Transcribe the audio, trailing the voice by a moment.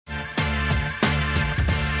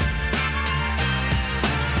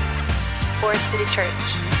Forest City Church.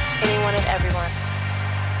 Anyone and everyone.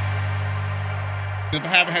 If I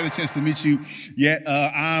haven't had a chance to meet you yet,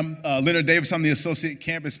 I'm Leonard Davis. I'm the associate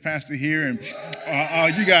campus pastor here, and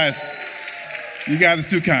you guys are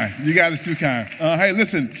too kind. You guys are too kind. Hey,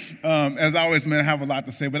 listen, as always, man, I have a lot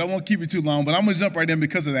to say, but I won't keep you too long, but I'm going to jump right in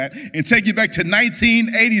because of that and take you back to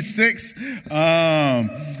 1986.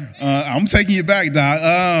 I'm taking you back, Doc.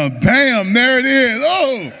 Bam, there it is.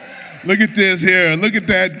 Oh, look at this here. Look at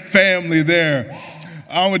that family there.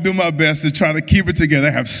 I'm going to do my best to try to keep it together.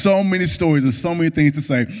 I have so many stories and so many things to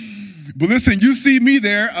say. But listen, you see me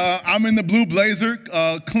there. I'm in the blue blazer,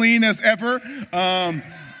 clean as ever.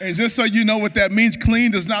 And just so you know what that means, clean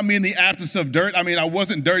does not mean the absence of dirt. I mean, I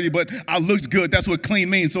wasn't dirty, but I looked good. That's what clean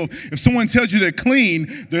means. So if someone tells you they're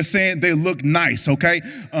clean, they're saying they look nice, okay?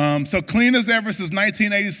 So clean as ever since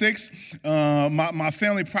 1986. My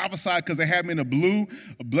family prophesied because they had me in a blue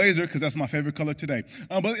blazer because that's my favorite color today.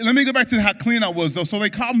 But let me go back to how clean I was, though. So they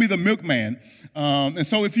called me the milkman. And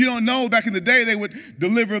so if you don't know, back in the day, they would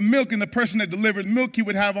deliver milk, and the person that delivered milk, he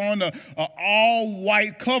would have on a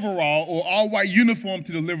all-white coverall or all-white uniform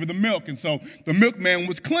to deliver the milk. And so the milkman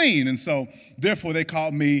was clean. And so therefore they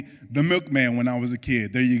called me the milkman when I was a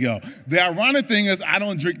kid. There you go. The ironic thing is I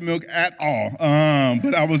don't drink milk at all,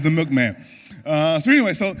 but I was the milkman. So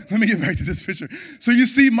anyway, so let me get back to this picture. So you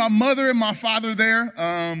see my mother and my father there.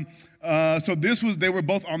 So they were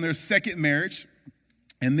both on their second marriage.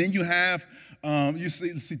 And then you have, you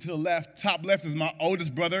see to the left, top left is my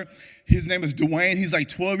oldest brother. His name is Dwayne. He's like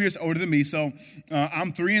 12 years older than me. So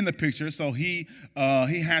I'm 3 in the picture. So he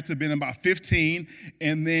had to have been about 15.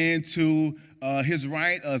 And then to his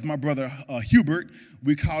right is my brother Hubert.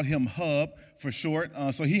 We called him Hub for short.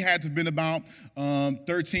 So he had to have been about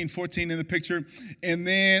 13, 14 in the picture. And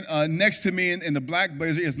then next to me in the black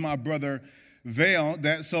blazer is my brother Vale.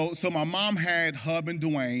 So my mom had Hub and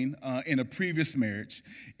Dwayne in a previous marriage,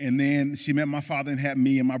 and then she met my father and had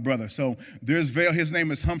me and my brother. So there's Vale. His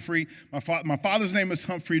name is Humphrey. My father's name is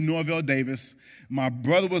Humphrey Norvell Davis. My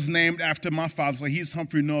brother was named after my father, so he's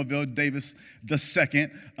Humphrey Norvell Davis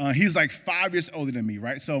II. He's like 5 years older than me,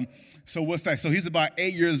 right? So what's that? So he's about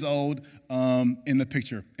 8 years old in the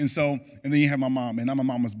picture. And then you have my mom, and I'm a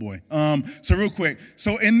mama's boy. So real quick.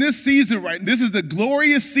 So in this season, right, this is the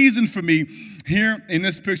glorious season for me here in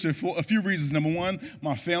this picture for a few reasons. Number one,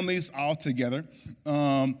 my family's all together.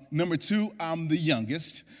 Number two, I'm the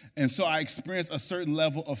youngest. And so I experienced a certain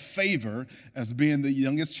level of favor as being the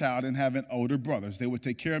youngest child and having older brothers. They would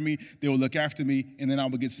take care of me, they would look after me, and then I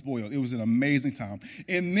would get spoiled. It was an amazing time.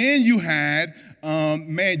 And then you had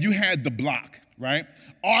the block, right?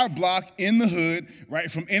 Our block in the hood,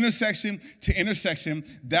 right? From intersection to intersection,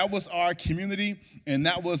 that was our community, and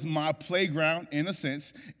that was my playground in a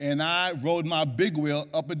sense. And I rode my big wheel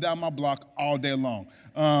up and down my block all day long.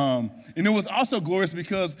 And it was also glorious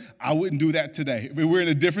because I wouldn't do that today. We're in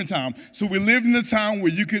a different time. So we lived in a time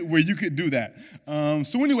where you could do that.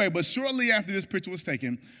 So anyway, but shortly after this picture was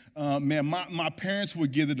taken, my parents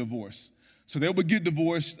would get a divorce. So they would get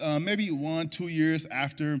divorced maybe 1-2 years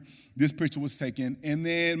after this picture was taken. And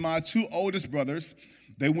then my 2 oldest brothers,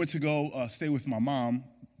 they went to go stay with my mom.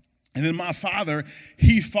 And then my father,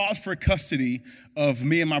 he fought for custody of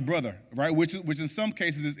me and my brother, right? Which in some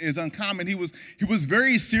cases is uncommon. He was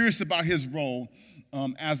very serious about his role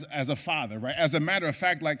as a father, right? As a matter of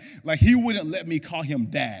fact, like he wouldn't let me call him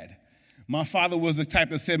dad. My father was the type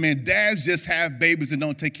that said, man, dads just have babies and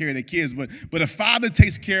don't take care of their kids. But a father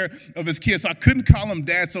takes care of his kids. So I couldn't call him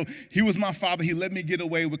dad. So he was my father. He let me get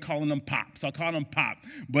away with calling him Pop. So I called him Pop.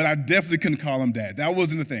 But I definitely couldn't call him dad. That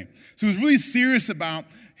wasn't a thing. So he was really serious about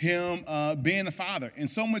him being a father. And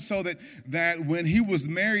so much so that when he was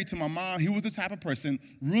married to my mom, he was the type of person,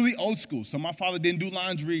 really old school. So my father didn't do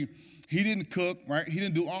laundry. He didn't cook, right? He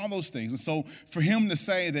didn't do all those things. And so for him to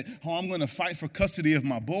say that, I'm going to fight for custody of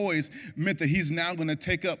my boys meant that he's now going to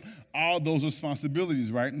take up all those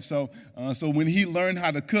responsibilities, right? And so when he learned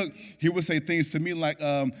how to cook, he would say things to me like,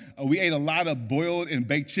 we ate a lot of boiled and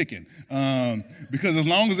baked chicken because as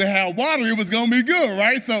long as it had water, it was going to be good,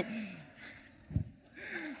 right? So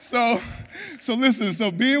listen,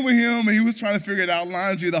 so being with him, he was trying to figure it out,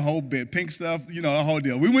 laundry, the whole bit, pink stuff, the whole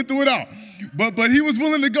deal. We went through it all. But he was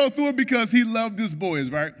willing to go through it because he loved his boys,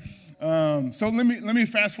 right? So let me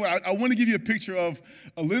fast forward. I want to give you a picture of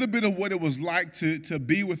a little bit of what it was like to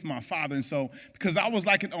be with my father. And so, because I was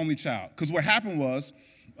like an only child. Because what happened was,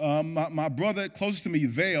 my brother closest to me,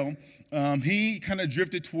 Vale, he kind of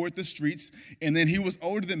drifted toward the streets, and then he was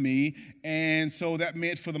older than me, and so that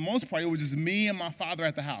meant for the most part, it was just me and my father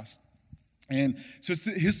at the house. And so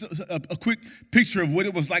here's a quick picture of what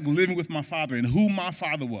it was like living with my father and who my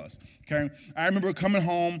father was, okay? I remember coming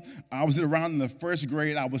home. I was around in the first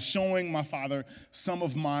grade. I was showing my father some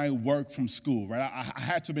of my work from school, right? I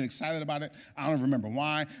had to have been excited about it. I don't remember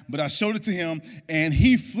why, but I showed it to him, and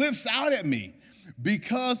he flips out at me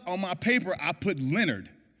because on my paper I put Leonard.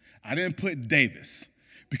 I didn't put Davis.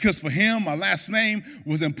 Because for him, my last name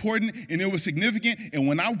was important and it was significant. And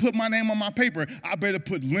when I put my name on my paper, I better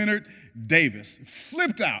put Leonard Davis.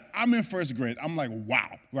 Flipped out. I'm in first grade. I'm like, wow,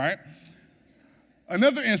 right?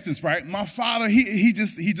 Another instance, right? My father, he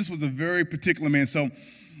just was a very particular man. So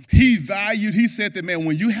he said that, man,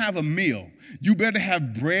 when you have a meal, you better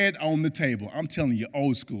have bread on the table. I'm telling you,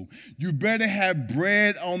 old school. You better have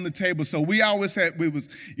bread on the table. So we always had, it was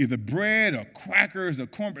either bread or crackers or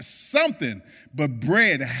cornbread, something, but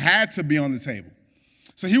bread had to be on the table.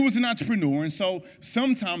 So he was an entrepreneur, and so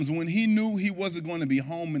sometimes when he knew he wasn't going to be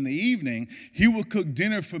home in the evening, he would cook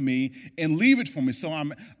dinner for me and leave it for me. So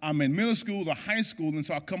I'm in middle school or high school, and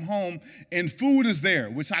so I come home, and food is there,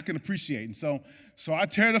 which I can appreciate. And so I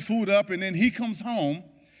tear the food up, and then he comes home,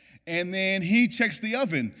 and then he checks the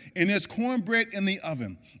oven, and there's cornbread in the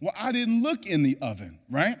oven. Well, I didn't look in the oven,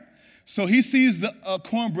 right? So he sees the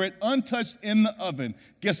cornbread untouched in the oven.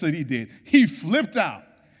 Guess what he did? He flipped out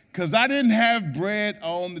because I didn't have bread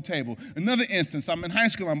on the table. Another instance, I'm in high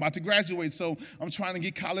school. I'm about to graduate, so I'm trying to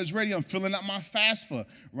get college ready. I'm filling out my FAFSA,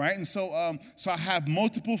 right? And so I have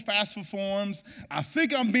multiple FAFSA forms. I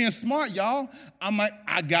think I'm being smart, y'all. I'm like,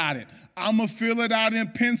 I got it. I'm going to fill it out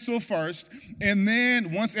in pencil first, and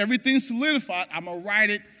then once everything's solidified, I'm going to write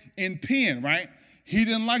it in pen, right? He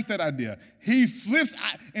didn't like that idea. He flips,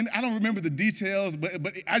 and I don't remember the details, but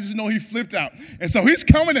I just know he flipped out. And so he's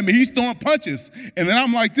coming at me. He's throwing punches. And then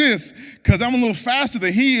I'm like this, because I'm a little faster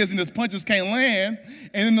than he is, and his punches can't land.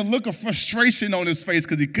 And then the look of frustration on his face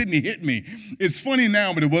because he couldn't hit me. It's funny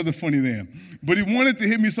now, but it wasn't funny then. But he wanted to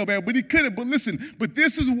hit me so bad, but he couldn't. But listen, but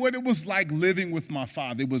this is what it was like living with my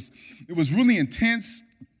father. It was really intense.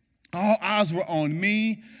 All eyes were on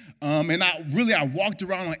me. And I walked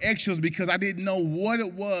around on eggshells because I didn't know what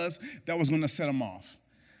it was that was going to set him off.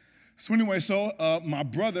 So anyway, my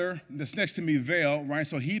brother that's next to me, Vale, right?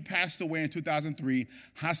 So he passed away in 2003,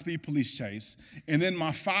 high-speed police chase. And then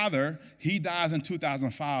my father, he dies in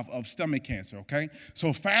 2005 of stomach cancer, okay?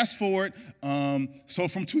 So fast forward, so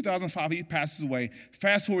from 2005, he passes away.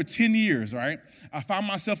 Fast forward 10 years, right? I find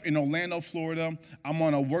myself in Orlando, Florida. I'm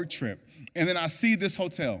on a work trip. And then I see this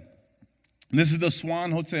hotel. This is the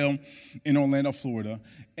Swan Hotel in Orlando, Florida.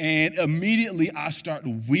 And immediately I start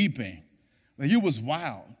weeping. Like, it was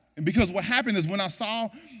wild. And because what happened is when I saw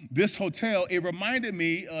this hotel, it reminded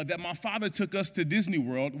me that my father took us to Disney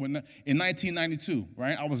World in 1992,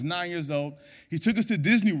 right? I was 9 years old. He took us to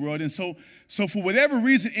Disney World. And so for whatever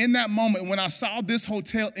reason, in that moment, when I saw this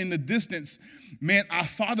hotel in the distance, man, I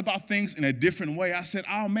thought about things in a different way. I said,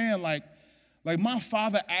 oh, man, like my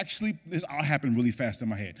father actually, this all happened really fast in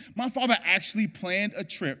my head. My father actually planned a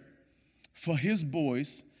trip for his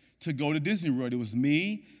boys to go to Disney World. It was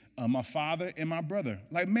me, my father, and my brother.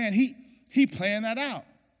 Like, man, he planned that out.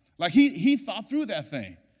 Like, he thought through that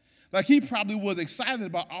thing. Like, he probably was excited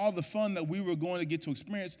about all the fun that we were going to get to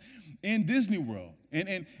experience in Disney World.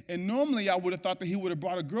 And normally I would have thought that he would have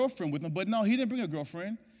brought a girlfriend with him, but no, he didn't bring a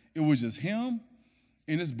girlfriend. It was just him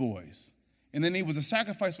and his boys. And then it was a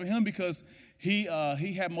sacrifice for him because he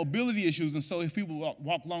had mobility issues, and so if he would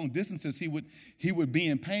walk long distances, he would be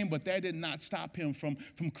in pain. But that did not stop him from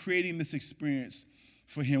creating this experience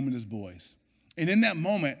for him and his boys. And in that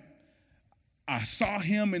moment, I saw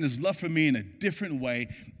him and his love for me in a different way,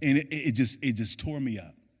 and it just tore me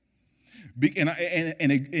up.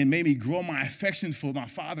 And it made me grow my affection for my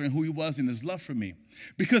father and who he was and his love for me.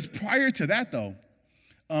 Because prior to that, though,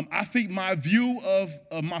 I think my view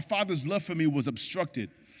of my father's love for me was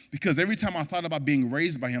obstructed because every time I thought about being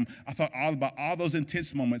raised by him, I thought all about all those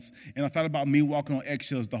intense moments, and I thought about me walking on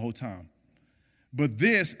eggshells the whole time. But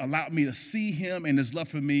this allowed me to see him and his love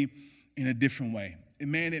for me in a different way.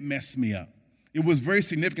 And man, it messed me up. It was very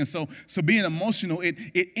significant. So being emotional, it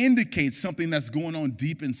indicates something that's going on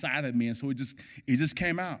deep inside of me, and so it just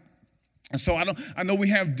came out. And so I know we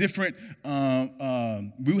have different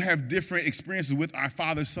experiences with our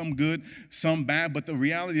Father, some good, some bad, but the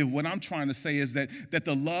reality of what I'm trying to say is that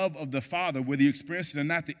the love of the Father, whether you experience it or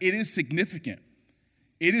not, it is significant.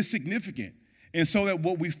 It is significant. And so that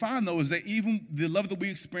what we find, though, is that even the love that we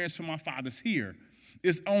experience from our fathers here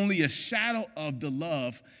is only a shadow of the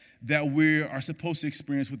love that we are supposed to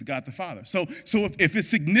experience with God the Father. So if it's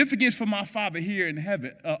significant for my Father here in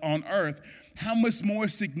heaven, on earth, how much more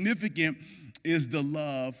significant is the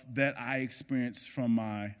love that I experience from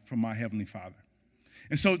my Heavenly Father.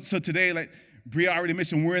 And so today, like Bria already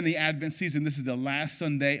mentioned, we're in the Advent season. This is the last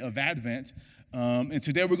Sunday of Advent. And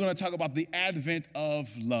today we're going to talk about the advent of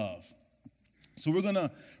love. So we're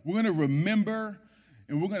gonna remember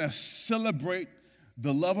and we're going to celebrate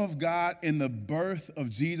the love of God in the birth of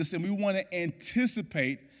Jesus. And we want to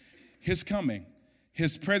anticipate his coming,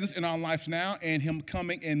 his presence in our life now, and him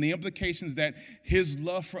coming and the implications that his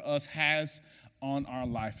love for us has on our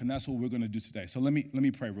life. And that's what we're going to do today. So let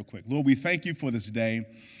me pray real quick. Lord, we thank you for this day.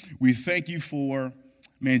 We thank you for,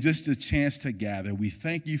 just the chance to gather. We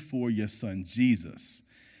thank you for your son, Jesus,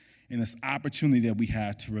 and this opportunity that we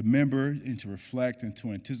have to remember and to reflect and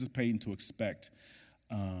to anticipate and to expect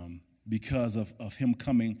because of him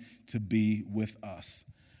coming to be with us.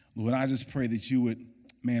 Lord, I just pray that you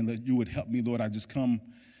would help me, Lord. I just come,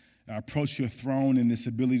 I approach your throne in this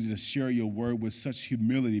ability to share your word with such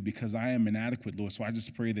humility because I am inadequate, Lord. So I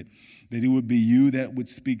just pray that it would be you that would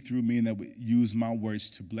speak through me and that would use my words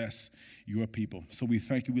to bless your people. So we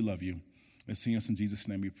thank you. We love you. Let's sing us in Jesus'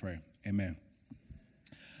 name we pray. Amen.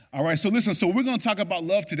 All right, so listen, we're going to talk about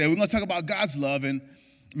love today. We're going to talk about God's love. And,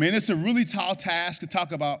 it's a really tall task to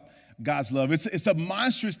talk about God's love. It's a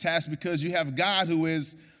monstrous task because you have God who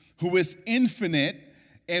is infinite,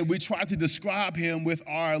 and we try to describe him with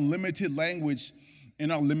our limited language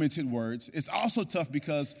and our limited words. It's also tough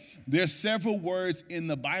because there's several words in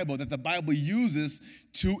the Bible that the Bible uses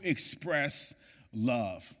to express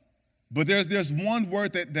love. But there's one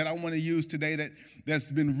word that I want to use today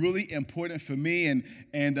that's been really important for me, and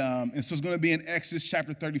so it's going to be in Exodus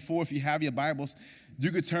chapter 34. If you have your Bibles, you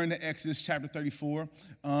could turn to Exodus chapter 34.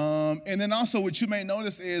 And then also what you may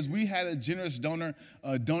notice is we had a generous donor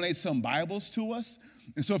donate some Bibles to us.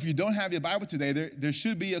 And so if you don't have your Bible today, there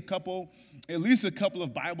should be at least a couple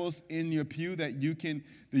of Bibles in your pew that you can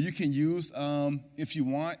use if you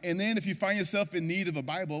want. And then if you find yourself in need of a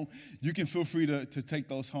Bible, you can feel free to take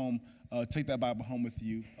those home, take that Bible home with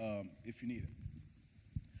you if you need it.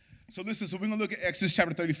 So listen, we're going to look at Exodus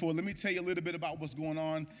chapter 34. Let me tell you a little bit about what's going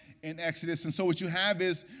on in Exodus. And so what you have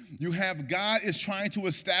God is trying to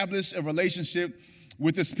establish a relationship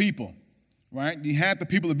with his people, right? You had the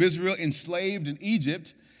people of Israel enslaved in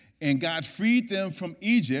Egypt, and God freed them from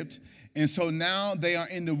Egypt. And so now they are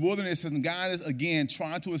in the wilderness, and God is, again,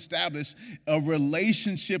 trying to establish a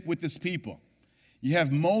relationship with his people. You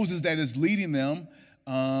have Moses that is leading them.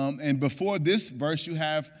 And before this verse, you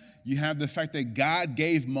have the fact that God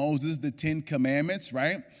gave Moses the 10 commandments,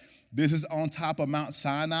 right? This is on top of Mount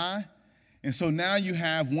Sinai. And so now you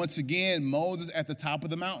have, once again, Moses at the top of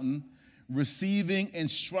the mountain receiving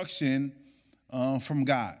instruction from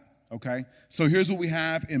God, okay? So here's what we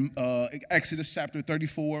have in Exodus chapter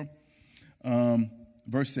 34,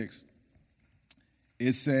 verse 6.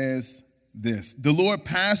 It says this: the Lord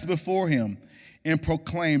passed before him and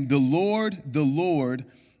proclaimed, the Lord,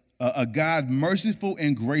 a God merciful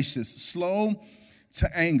and gracious, slow to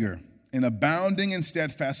anger, and abounding in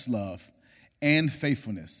steadfast love and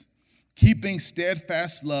faithfulness, keeping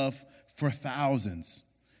steadfast love for thousands,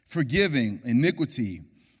 forgiving iniquity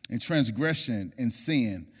and transgression and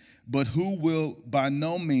sin, but who will by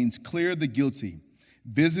no means clear the guilty,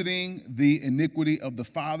 visiting the iniquity of the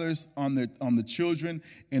fathers on the children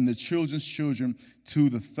and the children's children to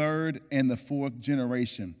the third and the fourth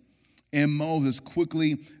generation. And Moses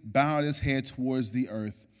quickly bowed his head towards the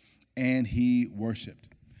earth, and he worshiped.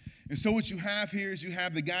 And so what you have here is you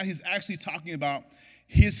have the God, he's actually talking about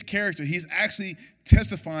his character. He's actually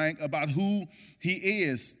testifying about who he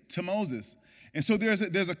is to Moses. And so there's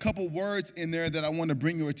a couple words in there that I want to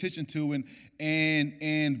bring your attention to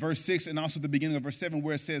in verse 6 and also the beginning of verse 7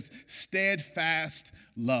 where it says steadfast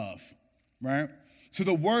love, right? So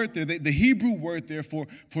the word there, the Hebrew word there for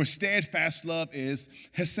steadfast love is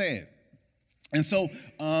hesed. And so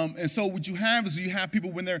what you have is you have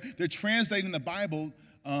people when they're translating the Bible,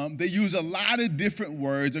 they use a lot of different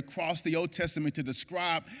words across the Old Testament to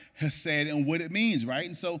describe hesed and what it means, right?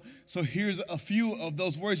 And so here's a few of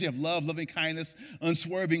those words. You have love, loving kindness,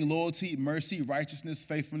 unswerving loyalty, mercy, righteousness,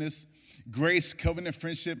 faithfulness, grace, covenant,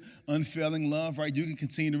 friendship, unfailing love, right? You can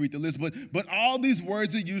continue to read the list. But all these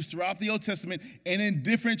words are used throughout the Old Testament and in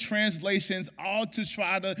different translations, all to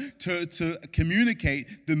try to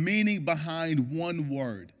communicate the meaning behind one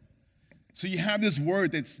word. So you have this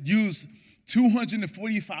word that's used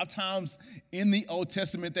 245 times in the Old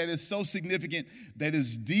Testament that is so significant, that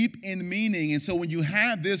is deep in meaning. And so when you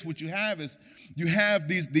have this, what you have is you have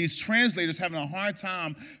these translators having a hard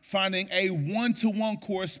time finding a one-to-one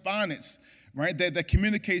correspondence, right? That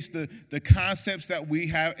communicates the concepts that we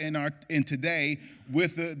have in today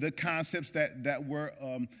with the concepts that were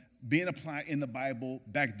being applied in the Bible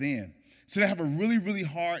back then. So they have a really, really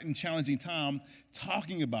hard and challenging time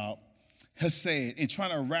talking about Hesed and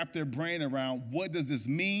trying to wrap their brain around what does this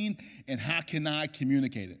mean and how can I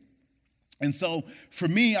communicate it. And so for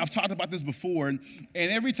me, I've talked about this before, and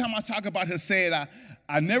every time I talk about Hesed,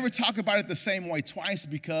 I never talk about it the same way twice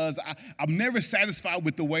because I'm never satisfied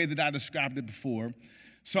with the way that I described it before.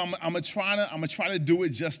 So I'm gonna try to do it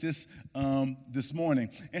justice this morning.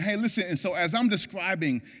 And hey, listen. And so as I'm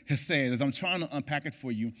describing Hesed, as I'm trying to unpack it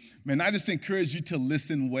for you, man, I just encourage you to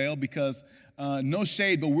listen well because no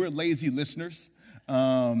shade, but we're lazy listeners.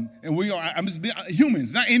 And we are, I'm just being,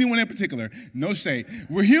 humans, not anyone in particular, no shade.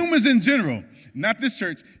 We're humans in general, not this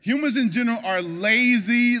church. Humans in general are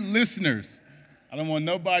lazy listeners. I don't want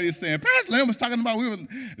nobody saying, Pastor Leonard was talking about,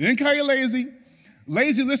 they didn't call you lazy.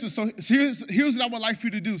 Lazy listeners. So here's what I would like for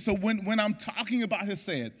you to do. So when I'm talking about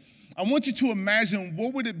Hesed, I want you to imagine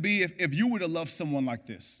what would it be if you were to love someone like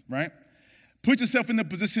this, right? Put yourself in the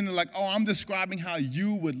position of like, oh, I'm describing how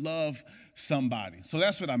you would love somebody. So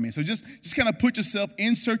that's what I mean. So just kind of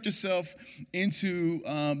insert yourself into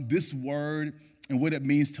this word and what it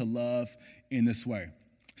means to love in this way.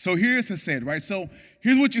 So here's Hesed, right? So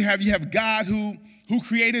here's what you have. You have God who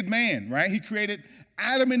created man, right? He created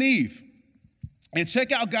Adam and Eve. And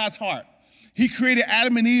check out God's heart. He created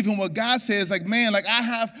Adam and Eve, and what God says, like, man, like I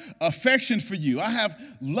have affection for you. I have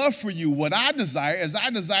love for you. What I desire is I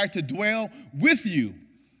desire to dwell with you.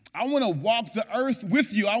 I want to walk the earth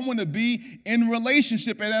with you. I want to be in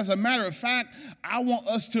relationship. And as a matter of fact, I want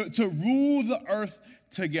us to rule the earth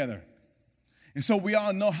together. And so we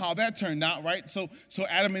all know how that turned out, right? So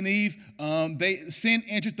Adam and Eve, sin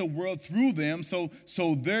entered the world through them. So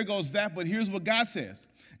there goes that. But here's what God says.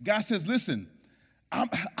 God says, listen, I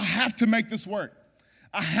have to make this work.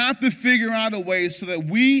 I have to figure out a way so that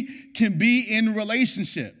we can be in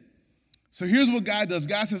relationship. So here's what God does.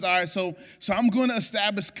 God says, all right, so I'm going to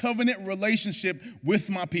establish covenant relationship with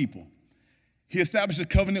my people. He established a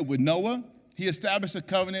covenant with Noah. He established a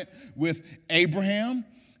covenant with Abraham.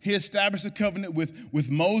 He established a covenant with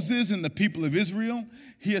Moses and the people of Israel.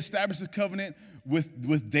 He established a covenant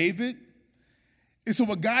with David. And so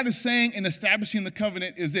what God is saying in establishing the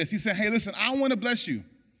covenant is this. He said, hey, listen, I want to bless you.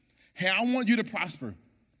 Hey, I want you to prosper.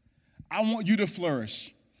 I want you to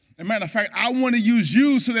flourish. As a matter of fact, I want to use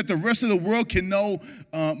you so that the rest of the world can know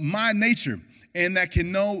my nature and that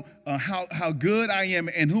can know how good I am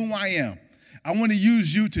and who I am. I want to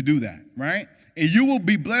use you to do that, right? And you will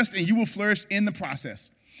be blessed and you will flourish in the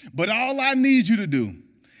process. But all I need you to do,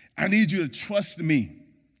 I need you to trust me.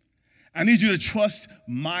 I need you to trust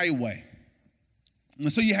my way.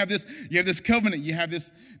 And so you have this covenant, you have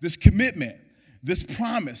this commitment, this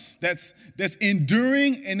promise that's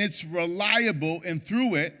enduring and it's reliable, and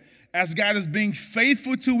through it, as God is being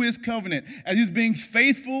faithful to his covenant, as he's being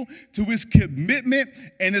faithful to his commitment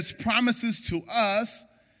and his promises to us,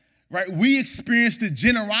 right? We experience the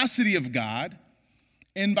generosity of God,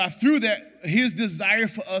 and through that, his desire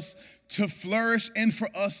for us to flourish and for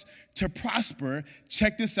us to prosper.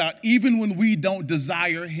 Check this out, even when we don't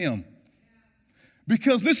desire him.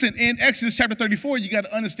 Because listen, in Exodus chapter 34, you got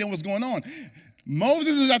to understand what's going on.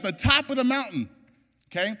 Moses is at the top of the mountain,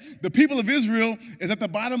 okay? The people of Israel is at the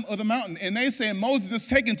bottom of the mountain, and they say, Moses, it's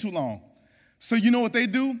taking too long. So you know what they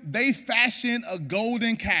do? They fashion a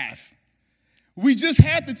golden calf. We just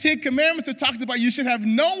had the 10 Commandments that talked about you should have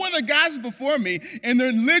no other gods before me, and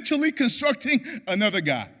they're literally constructing another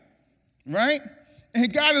god, right?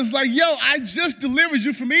 And God is like, yo, I just delivered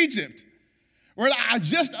you from Egypt. Right? I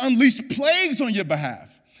just unleashed plagues on your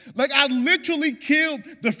behalf. Like I literally killed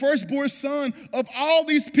the firstborn son of all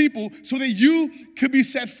these people so that you could be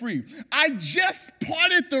set free. I just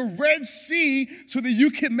parted the Red Sea so that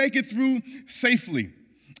you could make it through safely.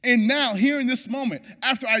 And now, here in this moment,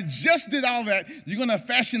 after I just did all that, you're going to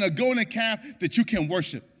fashion a golden calf that you can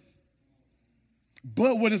worship.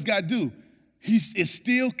 But what does God do? He is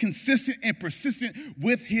still consistent and persistent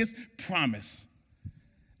with his promise.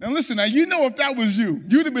 Now listen, you know if that was you,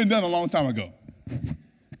 you'd have been done a long time ago.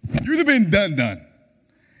 You'd have been done.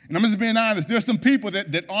 And I'm just being honest, there's some people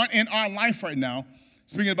that aren't in our life right now,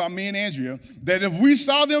 speaking about me and Andrea, that if we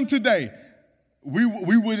saw them today, we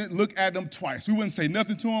wouldn't look at them twice. We wouldn't say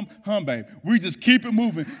nothing to them, babe. We just keep it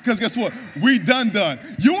moving, because guess what? We done.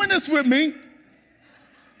 You in this with me?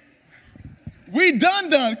 We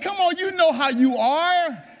done. Come on, you know how you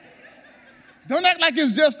are. Don't act like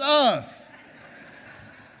it's just us.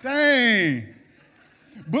 Dang.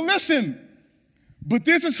 But listen,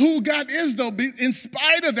 this is who God is, though. In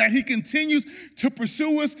spite of that, he continues to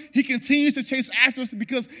pursue us. He continues to chase after us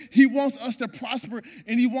because he wants us to prosper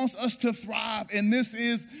and he wants us to thrive. And this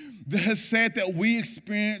is the hesed that we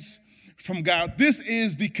experience from God. This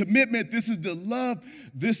is the commitment. This is the love.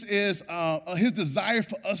 This is his desire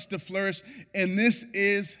for us to flourish. And this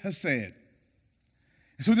is hesed.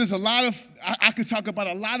 And so there's a lot of, I could talk about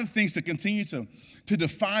a lot of things to continue to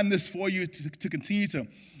define this for you, to continue to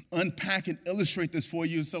unpack and illustrate this for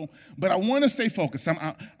you. So, but I want to stay focused.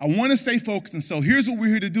 I want to stay focused. And so here's what we're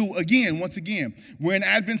here to do. Once again, we're in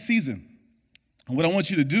Advent season. And what I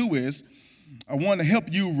want you to do is I want to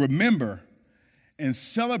help you remember and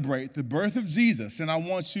celebrate the birth of Jesus. And I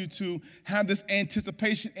want you to have this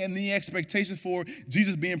anticipation and the expectation for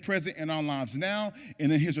Jesus being present in our lives now,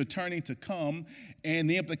 and then his returning to come, and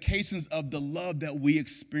the implications of the love that we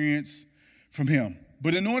experience from him.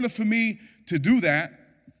 But in order for me to do that,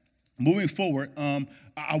 moving forward,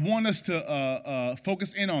 I want us to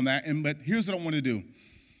focus in on that. But here's what I want to do.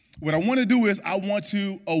 What I want to do is I want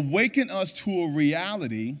to awaken us to a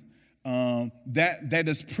reality that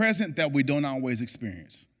is present that we don't always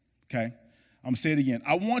experience, okay? I'm going to say it again.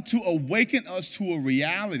 I want to awaken us to a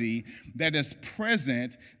reality that is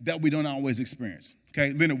present that we don't always experience,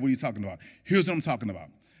 okay? Leonard, what are you talking about? Here's what I'm talking about.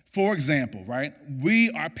 For example, right, we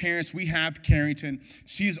are parents, we have Carrington,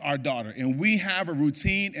 she's our daughter, and we have a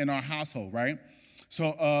routine in our household, right?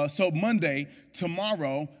 So Monday,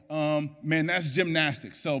 tomorrow, man, that's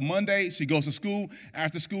gymnastics. So Monday, she goes to school.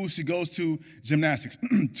 After school, she goes to gymnastics.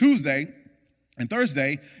 Tuesday and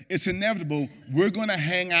Thursday, it's inevitable. We're going to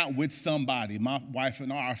hang out with somebody, my wife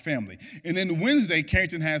and our family. And then Wednesday,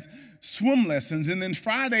 Carrington has swim lessons. And then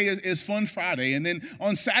Friday is Fun Friday. And then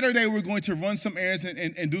on Saturday, we're going to run some errands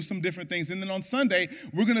and do some different things. And then on Sunday,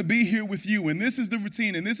 we're going to be here with you. And this is the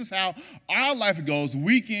routine. And this is how our life goes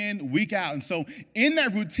week in, week out. And so in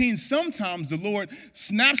that routine, sometimes the Lord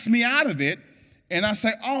snaps me out of it. And I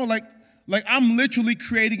say, oh, like I'm literally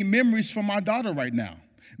creating memories for my daughter right now.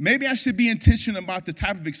 Maybe I should be intentional about the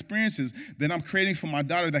type of experiences that I'm creating for my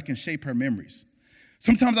daughter that can shape her memories.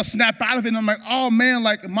 Sometimes I snap out of it and I'm like, oh man,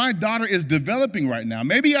 like my daughter is developing right now.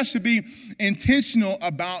 Maybe I should be intentional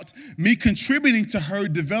about me contributing to her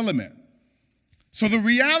development. So the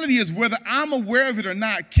reality is, whether I'm aware of it or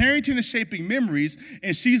not, Carrington is shaping memories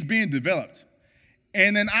and she's being developed.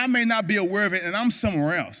 And then I may not be aware of it and I'm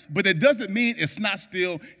somewhere else. But it doesn't mean it's not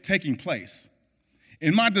still taking place.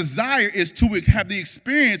 And my desire is to have the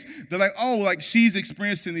experience that like she's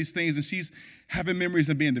experiencing these things and she's having memories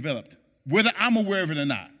and being developed, whether I'm aware of it or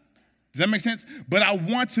not. Does that make sense? But I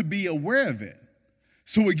want to be aware of it.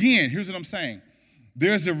 So again, here's what I'm saying.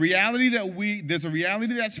 There's a reality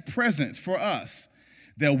that's present for us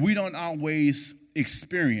that we don't always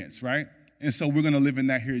experience, right? And so we're going to live in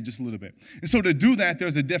that here just a little bit. And so to do that,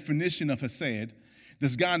 there's a definition of hesed.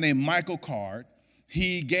 This guy named Michael Card,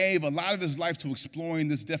 he gave a lot of his life to exploring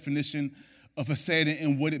this definition of hesed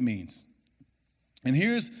and what it means. And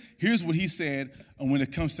here's what he said when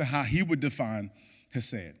it comes to how he would define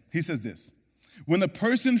hesed. He says this: when the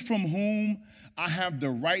person from whom I have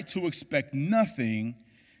the right to expect nothing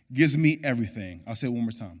gives me everything. I'll say it one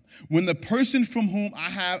more time. When the person from whom I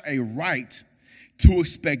have a right to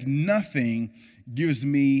expect nothing gives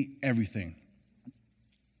me everything.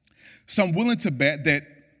 So I'm willing to bet that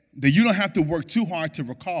you don't have to work too hard to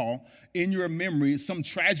recall in your memory some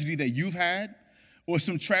tragedy that you've had or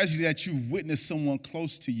some tragedy that you've witnessed someone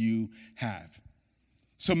close to you have.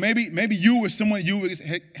 So maybe you or someone you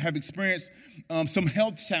have experienced some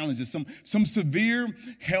health challenges, some severe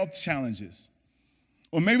health challenges.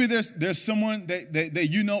 Or maybe there's someone that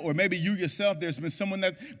you know, or maybe you yourself, there's been someone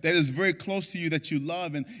that is very close to you that you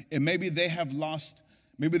love, and maybe they've lost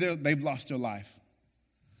their life.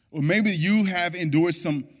 Or maybe you have endured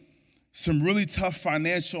some really tough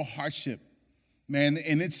financial hardship, man,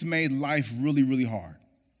 and it's made life really, really hard.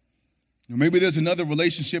 Or maybe there's another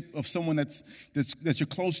relationship of someone that you're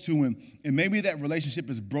close to, and maybe that relationship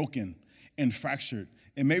is broken and fractured,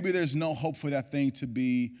 and maybe there's no hope for that thing to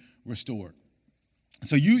be restored.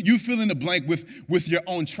 So you fill in the blank with your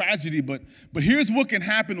own tragedy, but here's what can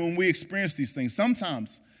happen when we experience these things.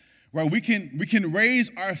 Sometimes, right, we can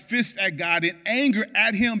raise our fist at God in anger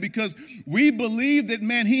at him because we believe that,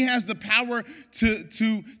 man, he has the power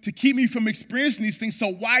to keep me from experiencing these things, so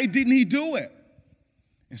why didn't he do it?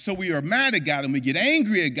 And so we are mad at God and we get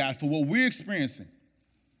angry at God for what we're experiencing.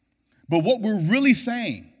 But what we're really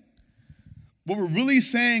saying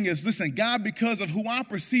is, listen, God, because of who I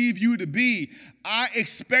perceive you to be, I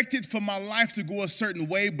expected for my life to go a certain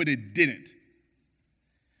way, but it didn't.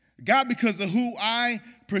 God, because of who I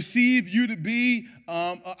perceive you to be,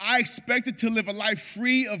 I expected to live a life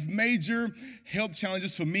free of major health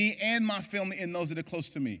challenges for me and my family and those that are close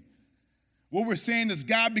to me. What we're saying is,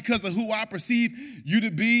 God, because of who I perceive you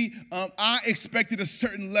to be, I expected a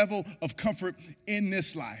certain level of comfort in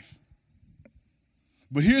this life.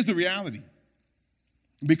 But here's the reality.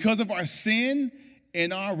 Because of our sin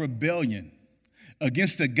and our rebellion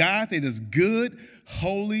against a God that is good,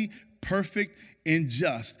 holy, perfect, and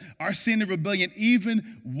just, our sin and rebellion,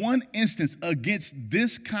 even one instance against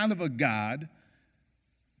this kind of a God,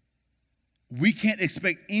 we can't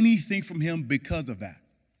expect anything from him because of that.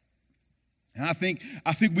 And I think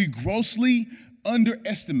we grossly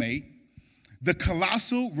underestimate the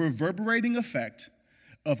colossal reverberating effect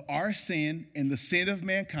of our sin and the sin of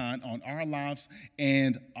mankind on our lives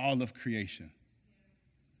and all of creation.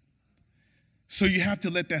 So you have to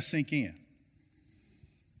let that sink in.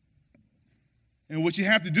 And what you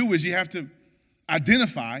have to do is you have to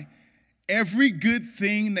identify every good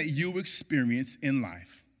thing that you experience in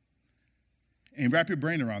life and wrap your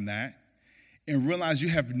brain around that and realize you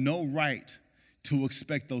have no right to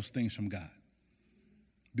expect those things from God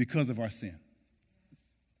because of our sin.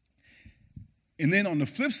 And then on the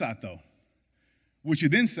flip side, though, what you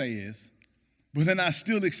then say is, but then I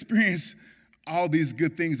still experience all these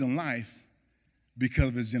good things in life because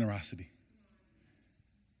of his generosity.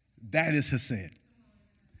 That is hesed.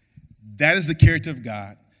 That is the character of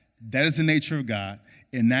God. That is the nature of God.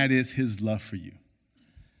 And that is his love for you.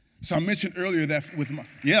 So I mentioned earlier that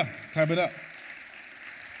clap it up.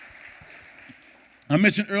 I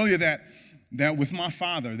mentioned earlier that with my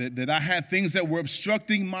father, that I had things that were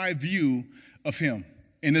obstructing my view of him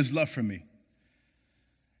and his love for me.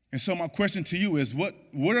 And so my question to you is, what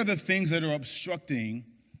are the things that are obstructing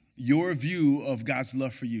your view of God's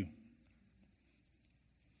love for you?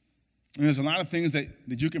 And there's a lot of things that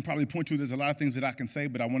you can probably point to. There's a lot of things that I can say,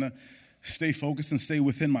 but I want to stay focused and stay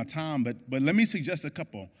within my time. But let me suggest a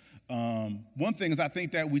couple. One thing is I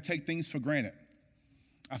think that we take things for granted.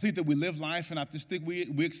 I think that we live life, and I just think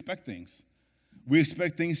we expect things. We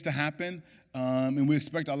expect things to happen, and we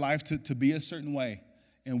expect our life to be a certain way.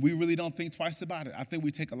 And we really don't think twice about it. I think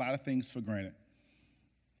we take a lot of things for granted.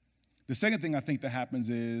 The second thing I think that happens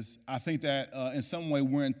is I think that in some way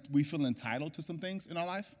we feel entitled to some things in our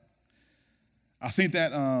life. I think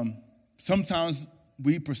that sometimes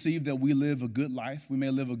we perceive that we live a good life. We may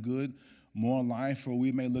live a good moral life, or we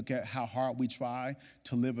may look at how hard we try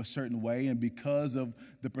to live a certain way, and because of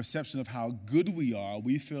the perception of how good we are,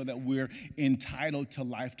 we feel that we're entitled to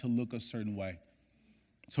life to look a certain way.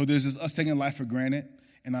 So there's this us taking life for granted,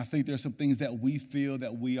 and I think there's some things that we feel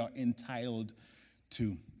that we are entitled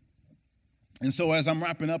to. And so as I'm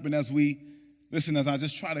wrapping up, and as I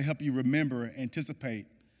just try to help you remember, anticipate,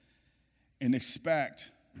 and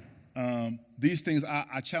expect these things,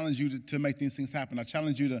 I challenge you to make these things happen. I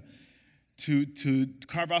challenge you to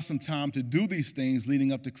carve out some time to do these things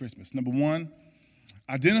leading up to Christmas. Number one,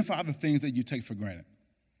 identify the things that you take for granted.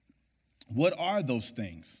 What are those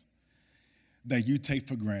things that you take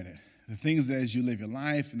for granted? The things that as you live your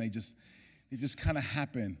life and they just kind of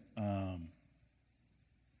happen, and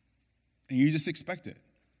you just expect it.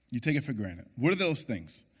 You take it for granted. What are those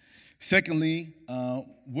things? Secondly,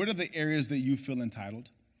 what are the areas that you feel entitled?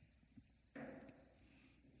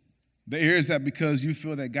 The areas that because you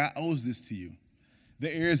feel that God owes this to you.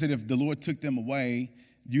 The areas that if the Lord took them away,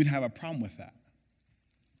 you'd have a problem with that.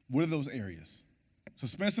 What are those areas? So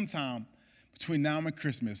spend some time between now and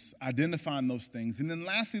Christmas identifying those things. And then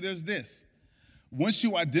lastly, there's this. Once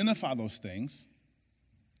you identify those things,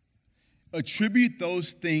 attribute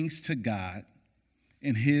those things to God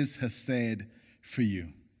and his hesed for you.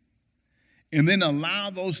 And then allow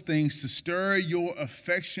those things to stir your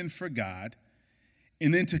affection for God,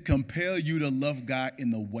 and then to compel you to love God in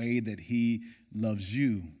the way that he loves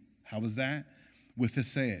you. How was that? With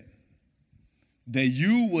hesed. That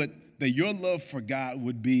your love for God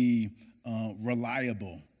would be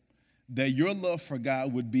reliable. That your love for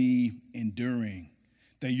God would be enduring.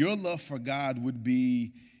 That your love for God would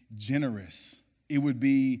be generous. It would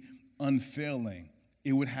be unfailing.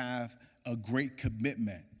 It would have a great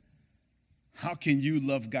commitment. How can you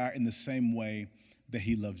love God in the same way that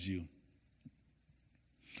he loves you?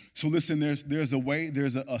 So listen, there's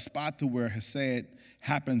a spot to where hesed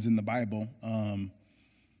happens in the Bible.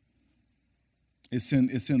 It's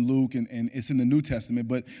in Luke and it's in the New Testament,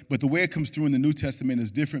 but the way it comes through in the New Testament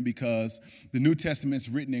is different because the New Testament is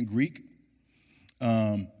written in Greek.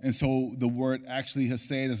 And so the word actually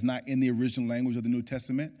hesed is not in the original language of the New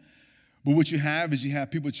Testament. But what you have is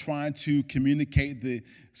people trying to communicate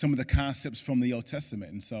some of the concepts from the Old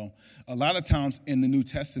Testament. And so a lot of times in the New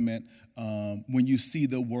Testament, when you see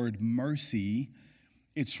the word mercy,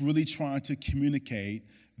 it's really trying to communicate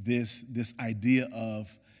this idea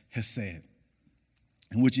of hesed.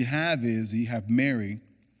 And what you have is you have Mary.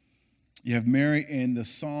 You have Mary in the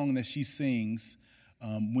song that she sings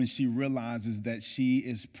when she realizes that she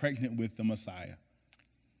is pregnant with the Messiah.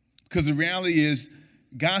 Because the reality is,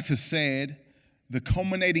 God has said, the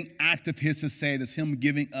culminating act of his has said is him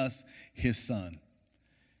giving us his son.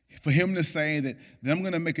 For him to say that I'm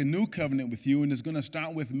going to make a new covenant with you, and it's going to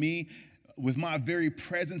start with me, with my very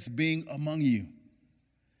presence being among you.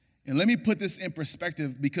 And let me put this in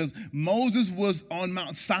perspective, because Moses was on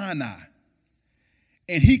Mount Sinai,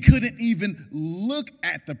 and he couldn't even look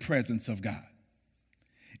at the presence of God.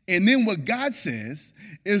 And then what God says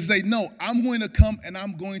is that, no, I'm going to come and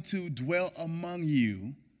I'm going to dwell among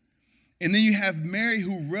you. And then you have Mary,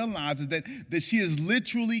 who realizes that she is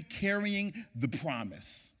literally carrying the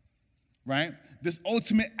promise, right? This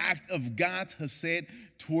ultimate act of God's hesed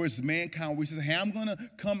towards mankind, where he says, hey, I'm going to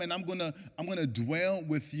come and I'm going to dwell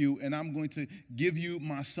with you, and I'm going to give you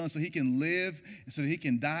my son so he can live and so that he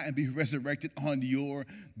can die and be resurrected on your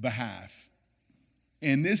behalf.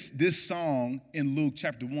 And this song in Luke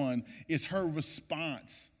chapter 1 is her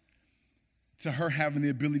response to her having the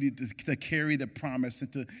ability to carry the promise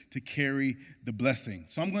and to carry the blessing.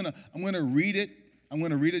 So I'm gonna read it. I'm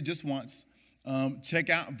gonna read it just once. Check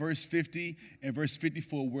out verse 50 and verse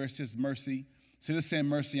 54 where it says mercy. Instead of saying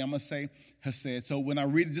mercy, I'm gonna say hesed. So when I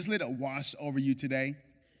read it, just let it wash over you today.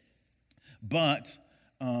 But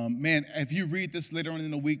man, if you read this later on in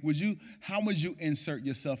the week, how would you insert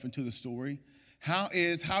yourself into the story? How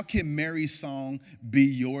can Mary's song be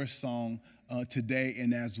your song today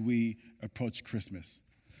and as we approach Christmas?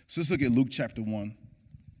 So let's look at Luke chapter 1.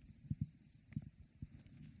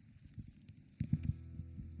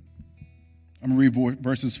 I'm going to read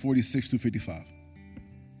verses 46 through 55.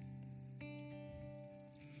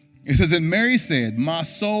 It says, and Mary said, my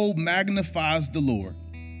soul magnifies the Lord,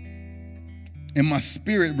 and my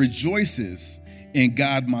spirit rejoices in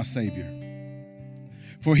God my Savior.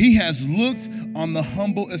 For he has looked on the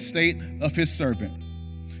humble estate of his servant.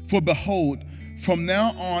 For behold, from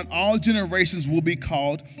now on all generations will be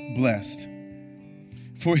called blessed.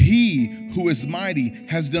 For he who is mighty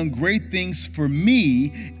has done great things for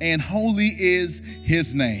me, and holy is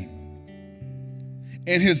his name.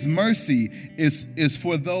 And his mercy is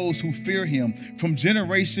for those who fear him from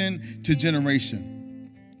generation to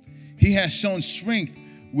generation. He has shown strength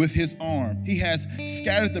with his arm. He has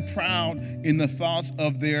scattered the proud in the thoughts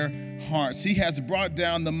of their hearts. He has brought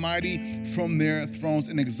down the mighty from their thrones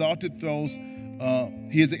and exalted those.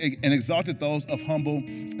 He has exalted those of humble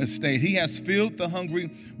estate. He has filled the hungry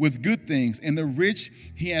with good things, and the rich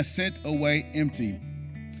he has sent away empty.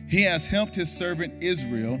 He has helped his servant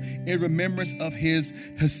Israel in remembrance of his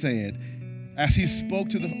hesed, as he spoke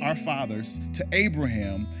to our fathers, to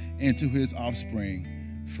Abraham, and to his offspring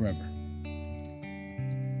forever.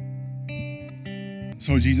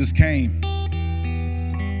 So Jesus came.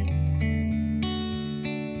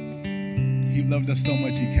 He loved us so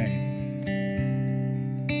much, he came.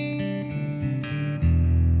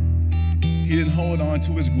 He didn't hold on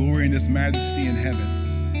to his glory and his majesty in heaven,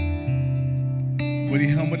 but he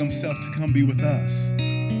humbled himself to come be with us.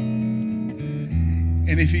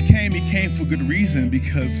 And if he came for good reason,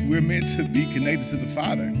 because we're meant to be connected to the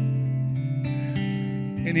Father.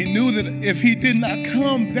 And he knew that if he did not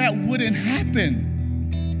come, that wouldn't happen.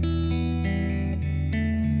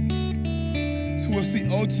 So it's the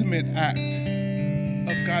ultimate act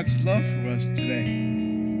of God's love for us today.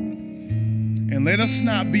 And let us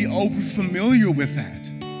not be over familiar with that.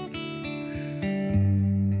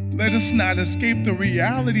 Let us not escape the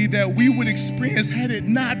reality that we would experience had it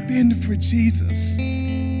not been for Jesus.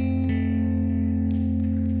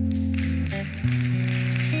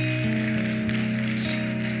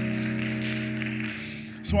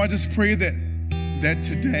 So I just pray that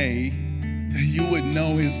today that you would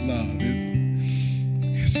know his love, his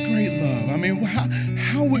great love. I mean,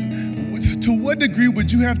 to what degree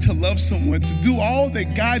would you have to love someone to do all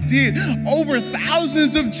that God did over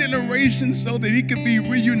thousands of generations so that he could be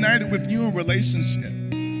reunited with you in relationship?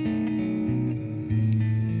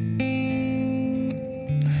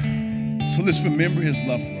 So let's remember his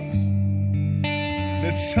love for us.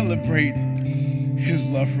 Let's celebrate his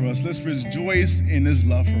love for us. Let's rejoice in his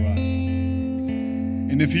love for us.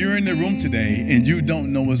 And if you're in the room today and you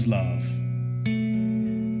don't know his love,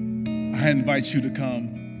 I invite you to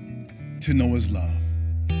come to know his love.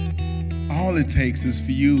 All it takes is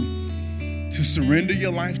for you to surrender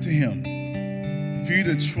your life to him, for you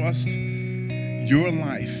to trust your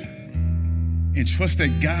life and trust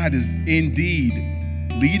that God is indeed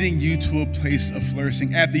leading you to a place of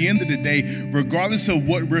flourishing. At the end of the day, regardless of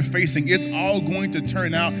what we're facing, it's all going to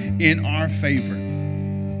turn out in our favor.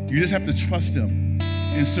 You just have to trust him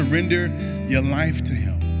and surrender your life to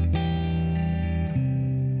him.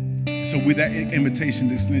 So with that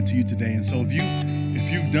invitation extended to you today, and so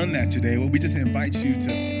if you've done that today, well, we just invite you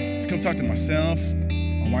to come talk to myself,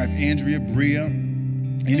 my wife Andrea, Bria,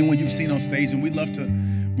 anyone you've seen on stage, and we love to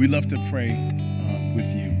pray with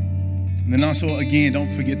you. And then also, again,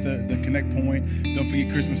 don't forget the Connect Point. Don't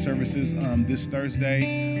forget Christmas services this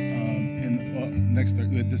Thursday, this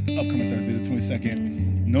upcoming Thursday, the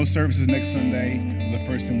 22nd. No services next Sunday, the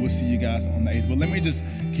 1st, and we'll see you guys on the 8th. But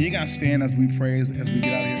can you guys stand as we pray as we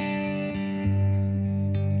get out of here?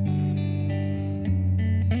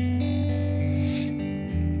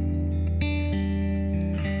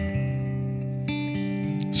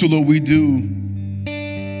 So, Lord, we do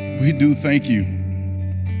thank you.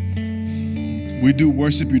 We do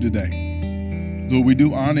worship you today. Lord, we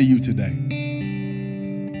do honor you today.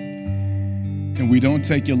 And we don't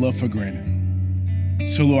take your love for granted.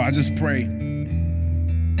 So, Lord, I just pray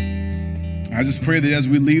that as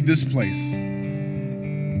we leave this place,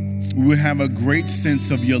 we would have a great sense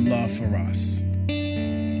of your love for us.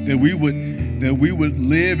 That we would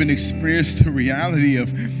live and experience the reality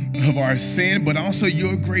of our sin, but also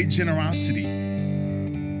your great generosity.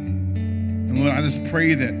 And Lord, I just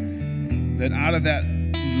pray that out of that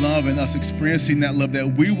love and us experiencing that love,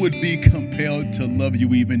 that we would be compelled to love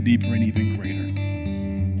you even deeper and even greater.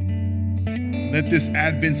 Let this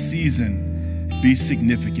Advent season be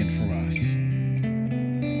significant for us.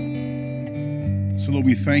 So Lord,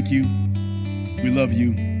 we thank you. We love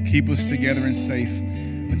you. Keep us together and safe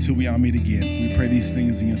until we all meet again. We pray these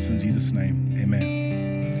things in your son Jesus' name.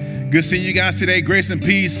 Amen. Good seeing you guys today. Grace and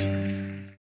peace.